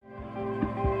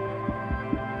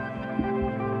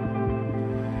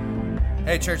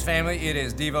Hey, church family, it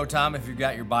is Devo time. If you've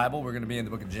got your Bible, we're going to be in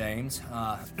the book of James.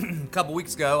 A couple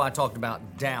weeks ago, I talked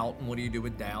about doubt and what do you do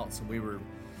with doubts, and we were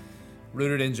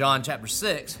rooted in John chapter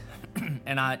 6,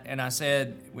 and I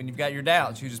said, when you've got your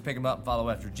doubts, you just pick them up and follow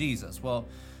after Jesus. Well,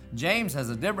 James has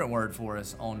a different word for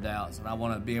us on doubts, and I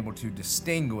want to be able to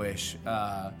distinguish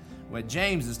what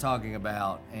James is talking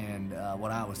about and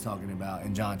what I was talking about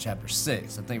in John chapter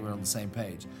 6. I think we're on the same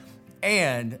page.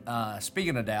 And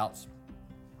speaking of doubts,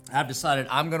 I've decided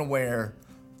I'm going to wear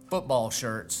football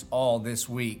shirts all this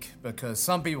week because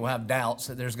some people have doubts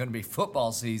that there's going to be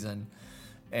football season,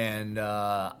 and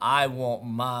I want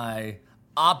my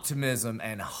optimism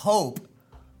and hope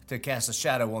to cast a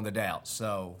shadow on the doubt.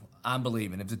 So I'm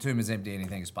believing if the tomb is empty,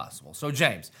 anything is possible. So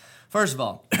James, first of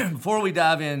all, before we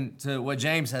dive into what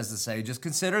James has to say, just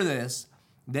consider this,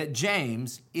 that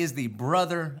James is the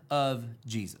brother of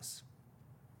Jesus.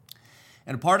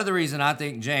 And part of the reason I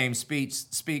think James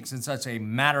speaks in such a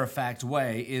matter-of-fact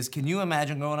way is, can you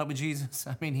imagine growing up with Jesus?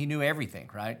 I mean, he knew everything,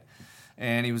 right?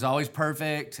 And he was always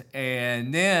perfect.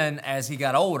 And then as he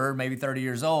got older, maybe 30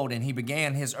 years old, and he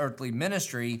began his earthly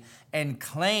ministry and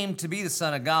claimed to be the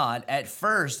Son of God, at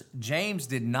first, James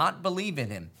did not believe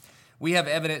in him. We have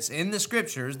evidence in the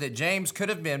scriptures that James could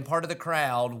have been part of the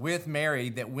crowd with Mary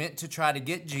that went to try to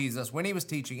get Jesus when he was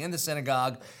teaching in the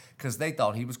synagogue because they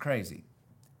thought he was crazy.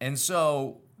 And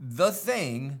so the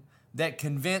thing that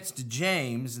convinced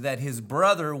James that his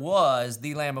brother was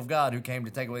the Lamb of God who came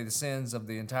to take away the sins of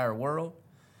the entire world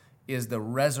is the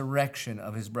resurrection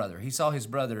of his brother. He saw his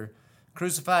brother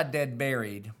crucified, dead,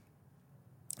 buried,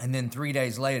 and then 3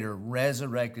 days later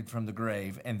resurrected from the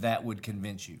grave, and that would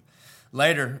convince you.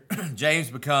 Later,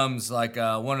 James becomes like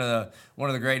one of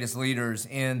the greatest leaders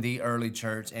in the early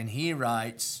church, and he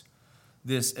writes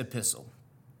this epistle.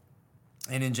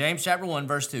 And in James chapter 1,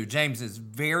 verse 2, James is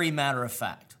very matter of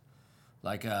fact.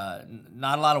 Like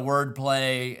not a lot of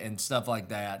wordplay and stuff like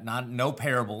that. No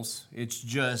parables. It's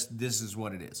just, this is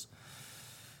what it is.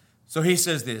 So he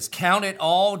says this: "Count it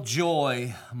all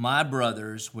joy, my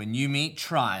brothers, when you meet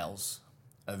trials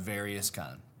of various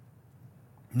kind."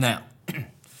 Now,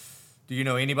 do you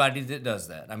know anybody that does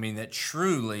that? I mean, that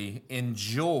truly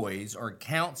enjoys or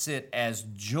counts it as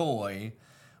joy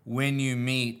when you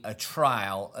meet a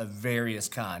trial of various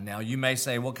kind. Now, you may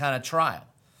say, what kind of trial?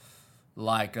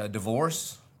 Like a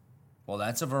divorce? Well,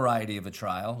 that's a variety of a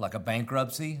trial. Like a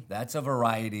bankruptcy? That's a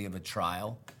variety of a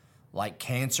trial. Like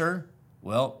cancer?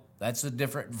 Well, that's a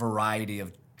different variety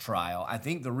of trial. I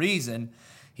think the reason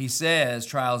he says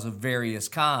trials of various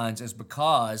kinds is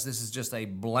because this is just a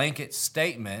blanket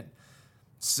statement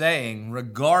saying,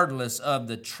 regardless of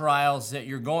the trials that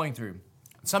you're going through.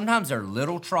 Sometimes they're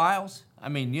little trials. I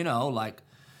mean, you know, like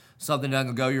something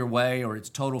doesn't go your way or it's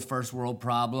total first world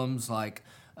problems, like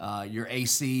your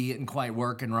AC isn't quite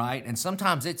working right. And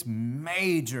sometimes it's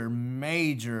major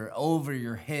over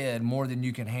your head, more than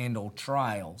you can handle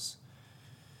trials.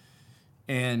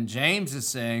 And James is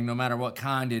saying, no matter what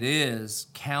kind it is,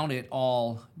 count it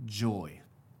all joy.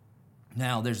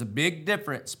 Now, there's a big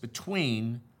difference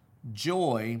between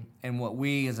joy and what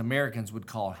we as Americans would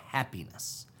call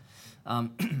happiness.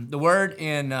 The word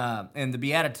in the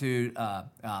Beatitude,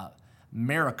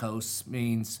 marikos,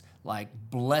 means like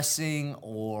blessing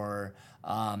or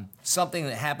something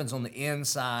that happens on the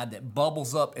inside that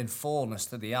bubbles up in fullness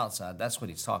to the outside. That's what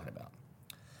he's talking about.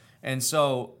 And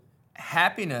so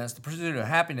happiness, the pursuit of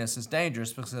happiness is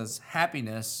dangerous because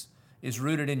happiness is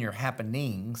rooted in your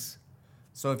happenings.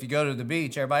 So if you go to the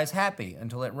beach, everybody's happy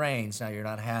until it rains. Now you're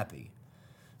not happy.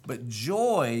 But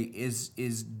joy is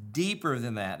deeper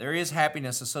than that. There is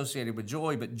happiness associated with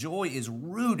joy, but joy is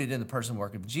rooted in the person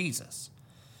work of Jesus.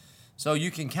 So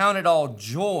you can count it all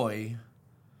joy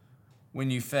when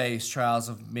you face trials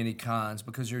of many kinds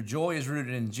because your joy is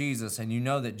rooted in Jesus and you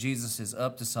know that Jesus is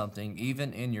up to something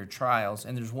even in your trials.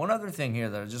 And there's one other thing here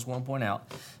that I just want to point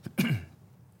out.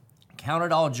 Count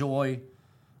it all joy,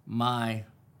 my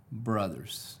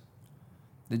brothers.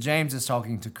 That James is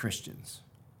talking to Christians.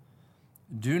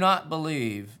 Do not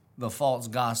believe the false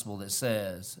gospel that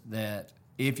says that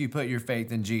if you put your faith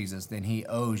in Jesus, then he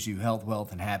owes you health,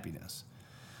 wealth, and happiness.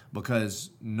 Because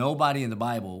nobody in the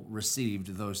Bible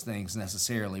received those things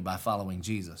necessarily by following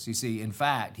Jesus. You see, in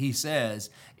fact, Jesus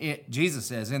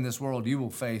says, in this world you will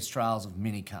face trials of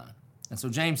many kind. And so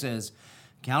James says,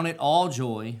 count it all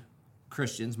joy,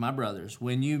 Christians, my brothers,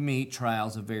 when you meet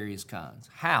trials of various kinds.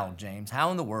 How, James?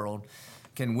 How in the world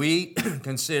can we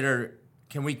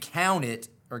count it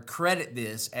or credit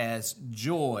this as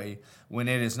joy when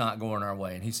it is not going our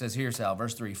way? And he says, here's how,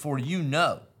 verse 3, "For you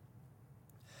know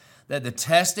that the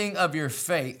testing of your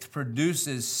faith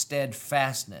produces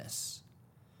steadfastness.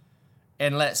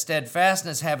 And let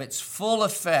steadfastness have its full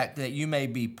effect, that you may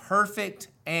be perfect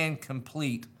and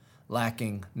complete,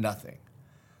 lacking nothing.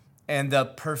 And the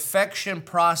perfection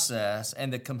process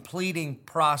and the completing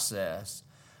process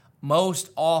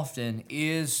most often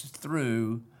is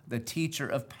through the teacher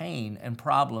of pain and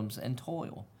problems and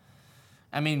toil.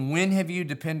 I mean, when have you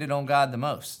depended on God the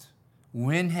most?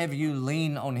 When have you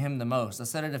leaned on Him the most? I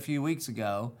said it a few weeks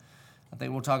ago. I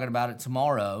think we're talking about it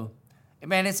tomorrow.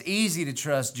 Man, it's easy to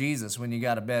trust Jesus when you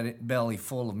got a belly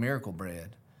full of miracle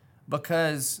bread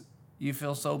because you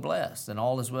feel so blessed and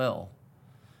all is well.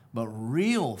 But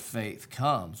real faith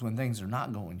comes when things are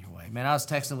not going your way. Man, I was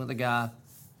texting with a guy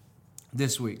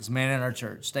this week. This man in our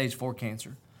church, stage 4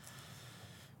 cancer.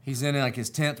 He's in like his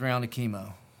 10th round of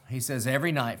chemo. He says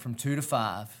every night from 2 to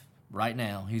 5, right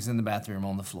now, he's in the bathroom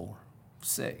on the floor,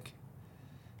 sick.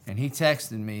 And he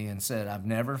texted me and said, I've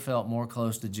never felt more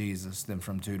close to Jesus than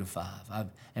from 2 to 5.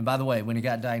 And by the way, when he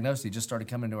got diagnosed, he just started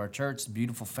coming to our church,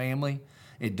 beautiful family.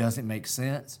 It doesn't make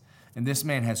sense. And this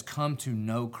man has come to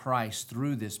know Christ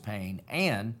through this pain.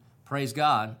 And, praise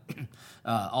God,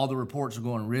 all the reports are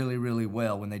going really, really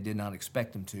well when they did not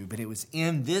expect them to. But it was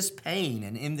in this pain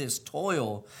and in this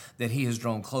toil that he has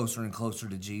drawn closer and closer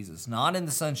to Jesus, not in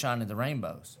the sunshine and the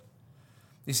rainbows.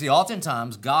 You see,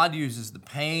 oftentimes, God uses the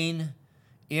pain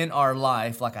in our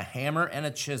life like a hammer and a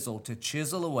chisel to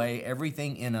chisel away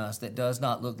everything in us that does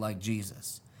not look like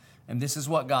Jesus. And this is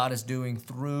what God is doing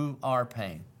through our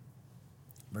pain.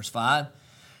 Verse 5,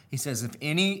 he says, if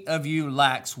any of you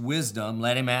lacks wisdom,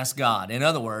 let him ask God. In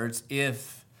other words,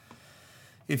 if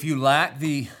you lack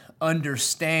the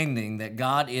understanding that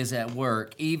God is at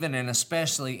work, even and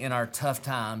especially in our tough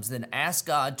times, then ask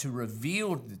God to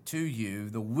reveal to you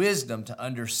the wisdom to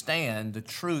understand the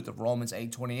truth of Romans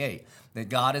 8:28, that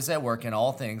God is at work in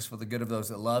all things for the good of those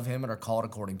that love Him and are called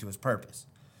according to His purpose.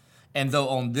 And though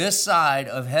on this side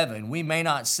of heaven we will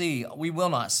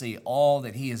not see all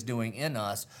that He is doing in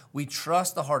us, we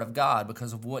trust the heart of God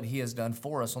because of what He has done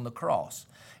for us on the cross.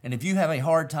 And if you have a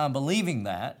hard time believing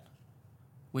that,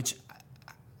 which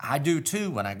I do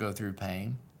too when I go through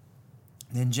pain,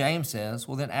 then James says,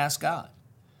 well, then ask God,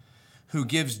 who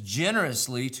gives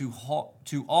generously to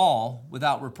all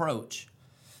without reproach,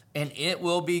 and it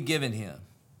will be given him.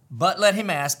 But let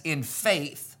him ask in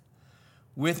faith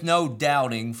with no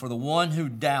doubting, for the one who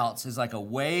doubts is like a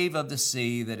wave of the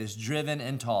sea that is driven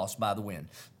and tossed by the wind.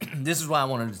 This is why I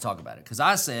wanted to talk about it, because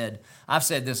I've said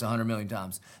this 100 million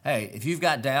times. Hey, if you've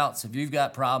got doubts, if you've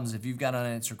got problems, if you've got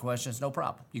unanswered questions, no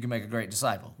problem. You can make a great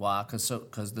disciple. Why? Because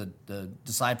the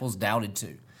disciples doubted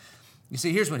too. You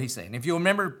see, here's what he's saying. If you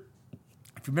remember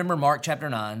Mark chapter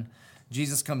 9,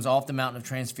 Jesus comes off the mountain of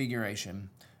transfiguration,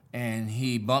 and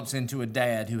he bumps into a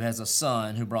dad who has a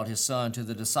son who brought his son to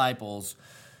the disciples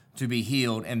to be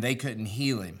healed, and they couldn't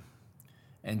heal him.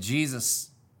 And Jesus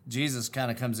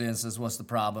kind of comes in and says, what's the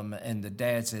problem? And the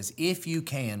dad says, if you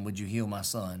can, would you heal my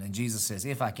son? And Jesus says,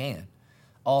 if I can.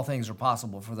 All things are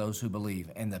possible for those who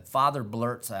believe. And the father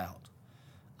blurts out,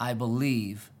 I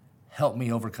believe, help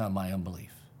me overcome my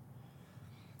unbelief.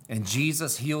 And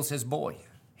Jesus heals his boy.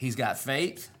 He's got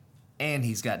faith and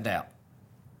he's got doubt.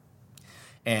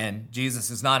 And Jesus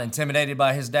is not intimidated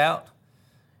by his doubt.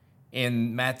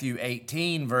 In Matthew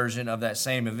 18 version of that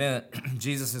same event,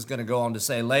 Jesus is going to go on to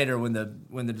say later when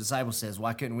the disciple says,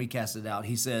 why couldn't we cast it out?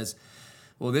 He says,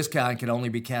 well, this kind can only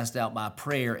be cast out by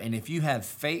prayer. And if you have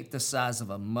faith the size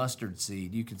of a mustard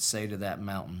seed, you could say to that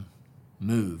mountain,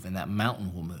 move, and that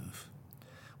mountain will move.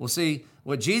 Well, see,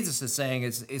 what Jesus is saying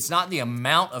is it's not the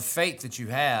amount of faith that you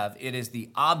have, it is the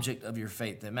object of your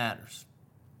faith that matters.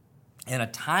 And a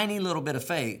tiny little bit of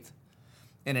faith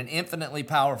in an infinitely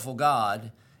powerful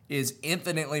God is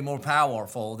infinitely more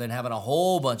powerful than having a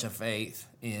whole bunch of faith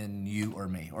in you or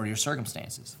me or your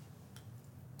circumstances.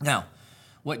 Now,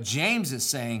 what James is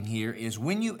saying here is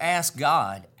when you ask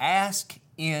God, ask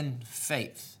in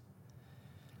faith.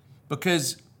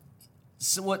 Because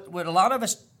what a lot of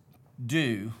us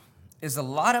do is a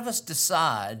lot of us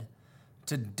decide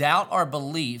to doubt our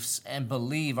beliefs and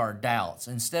believe our doubts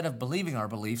instead of believing our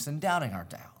beliefs and doubting our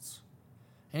doubts.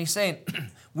 And he's saying,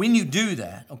 when you do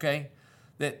that, okay,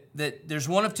 that there's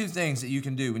one of two things that you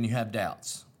can do when you have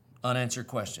doubts, unanswered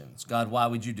questions. God, why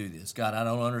would you do this? God, I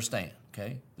don't understand,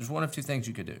 okay? There's one of two things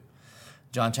you could do.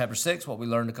 John chapter 6, what we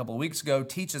learned a couple of weeks ago,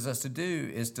 teaches us to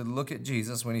do is to look at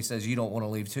Jesus when he says, you don't want to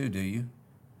leave too, do you?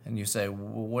 And you say,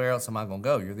 well, where else am I going to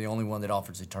go? You're the only one that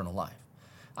offers eternal life.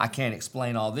 I can't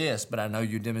explain all this, but I know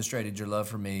you demonstrated your love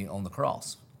for me on the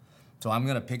cross. So I'm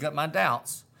going to pick up my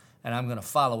doubts, and I'm going to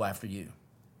follow after you.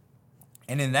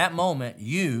 And in that moment,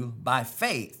 you, by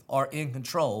faith, are in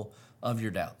control of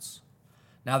your doubts.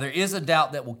 Now, there is a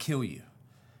doubt that will kill you,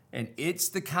 And it's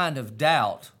the kind of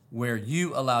doubt where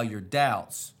you allow your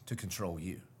doubts to control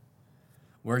you.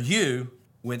 Where you,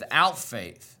 without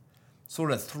faith,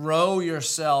 sort of throw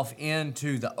yourself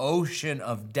into the ocean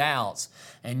of doubts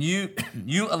and you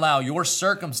allow your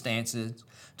circumstances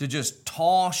to just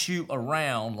toss you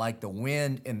around like the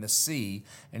wind in the sea.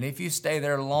 And if you stay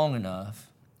there long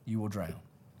enough, you will drown.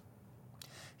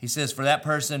 He says, for that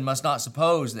person must not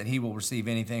suppose that he will receive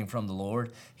anything from the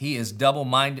Lord. He is a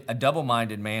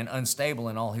double-minded man, unstable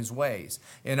in all his ways.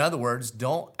 In other words,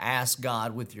 don't ask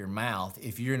God with your mouth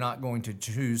if you're not going to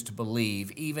choose to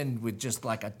believe, even with just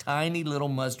like a tiny little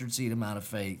mustard seed amount of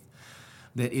faith,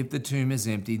 that if the tomb is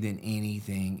empty, then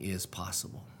anything is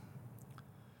possible.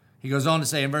 He goes on to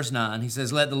say in verse 9, he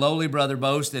says, let the lowly brother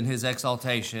boast in his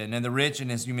exaltation and the rich in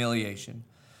his humiliation.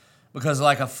 Because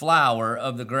like a flower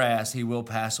of the grass, he will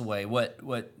pass away.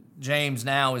 What James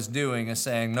now is doing is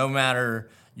saying, no matter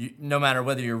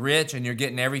whether you're rich and you're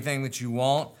getting everything that you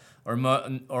want,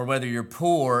 or whether you're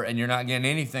poor and you're not getting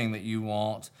anything that you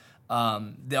want,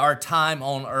 our time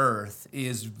on earth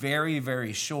is very,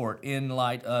 very short in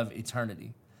light of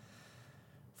eternity.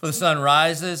 For the sun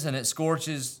rises and it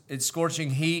scorches its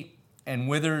scorching heat and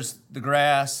withers the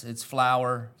grass, its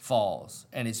flower falls,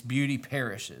 and its beauty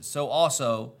perishes. So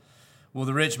also will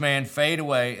the rich man fade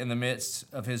away in the midst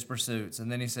of his pursuits.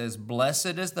 And then he says,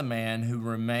 blessed is the man who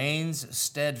remains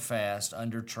steadfast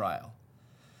under trial.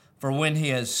 For when he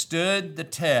has stood the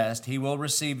test, he will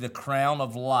receive the crown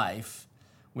of life,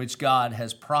 which God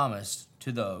has promised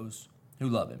to those who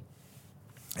love him.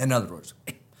 In other words,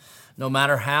 no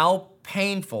matter how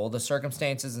painful the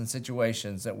circumstances and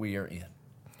situations that we are in,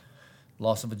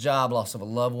 loss of a job, loss of a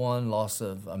loved one, loss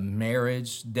of a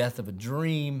marriage, death of a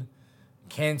dream,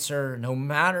 cancer, no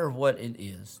matter what it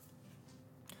is,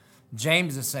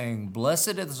 James is saying,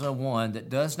 blessed is the one that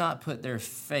does not put their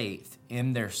faith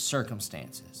in their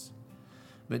circumstances,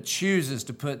 but chooses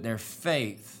to put their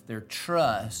faith, their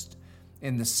trust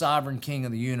in the sovereign King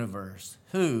of the universe,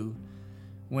 who,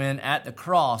 when at the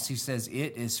cross he says,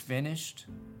 it is finished,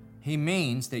 he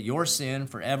means that your sin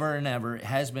forever and ever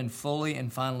has been fully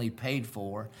and finally paid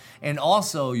for. And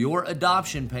also your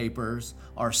adoption papers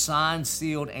are signed,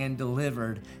 sealed, and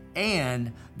delivered.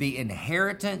 And the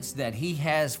inheritance that he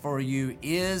has for you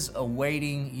is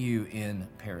awaiting you in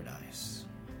paradise.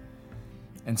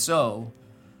 And so,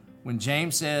 when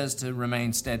James says to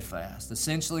remain steadfast,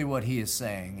 essentially what he is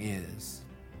saying is,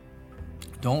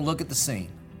 don't look at the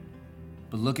seen,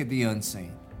 but look at the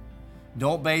unseen.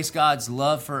 Don't base God's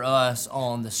love for us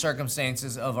on the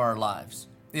circumstances of our lives.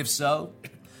 If so,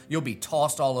 you'll be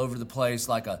tossed all over the place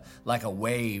like a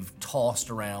wave tossed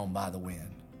around by the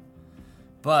wind.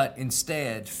 But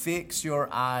instead, fix your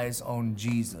eyes on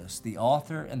Jesus, the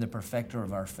author and the perfecter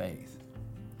of our faith,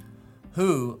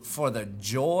 who, for the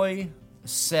joy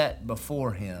set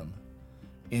before him,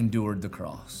 endured the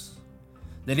cross.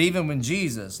 That even when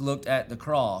Jesus looked at the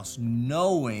cross,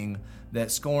 knowing that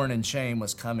scorn and shame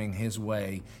was coming his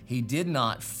way, he did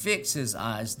not fix his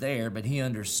eyes there, but he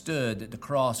understood that the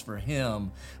cross for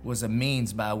him was a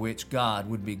means by which God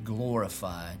would be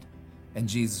glorified, and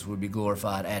Jesus would be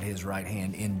glorified at his right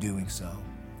hand in doing so.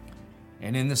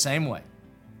 And in the same way,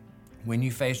 when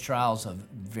you face trials of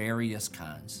various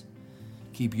kinds,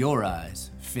 keep your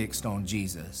eyes fixed on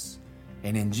Jesus,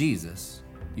 and in Jesus,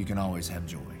 you can always have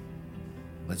joy.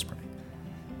 Let's pray.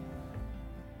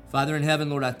 Father in heaven,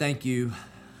 Lord, I thank you,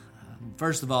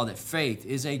 first of all, that faith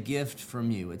is a gift from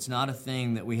you. It's not a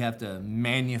thing that we have to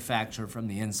manufacture from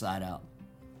the inside out.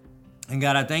 And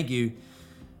God, I thank you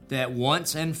that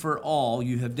once and for all,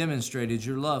 you have demonstrated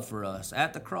your love for us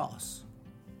at the cross.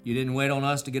 You didn't wait on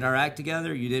us to get our act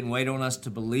together. You didn't wait on us to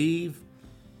believe.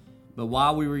 But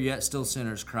while we were yet still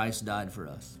sinners, Christ died for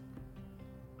us.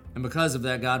 And because of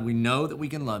that, God, we know that we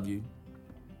can love you.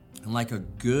 And like a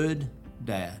good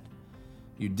dad,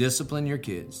 you discipline your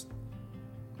kids,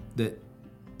 that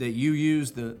you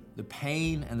use the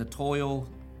pain and the toil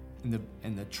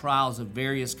and the trials of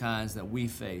various kinds that we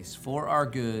face for our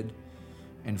good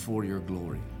and for your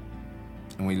glory.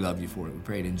 And we love you for it. We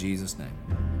pray it in Jesus' name.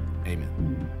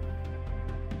 Amen.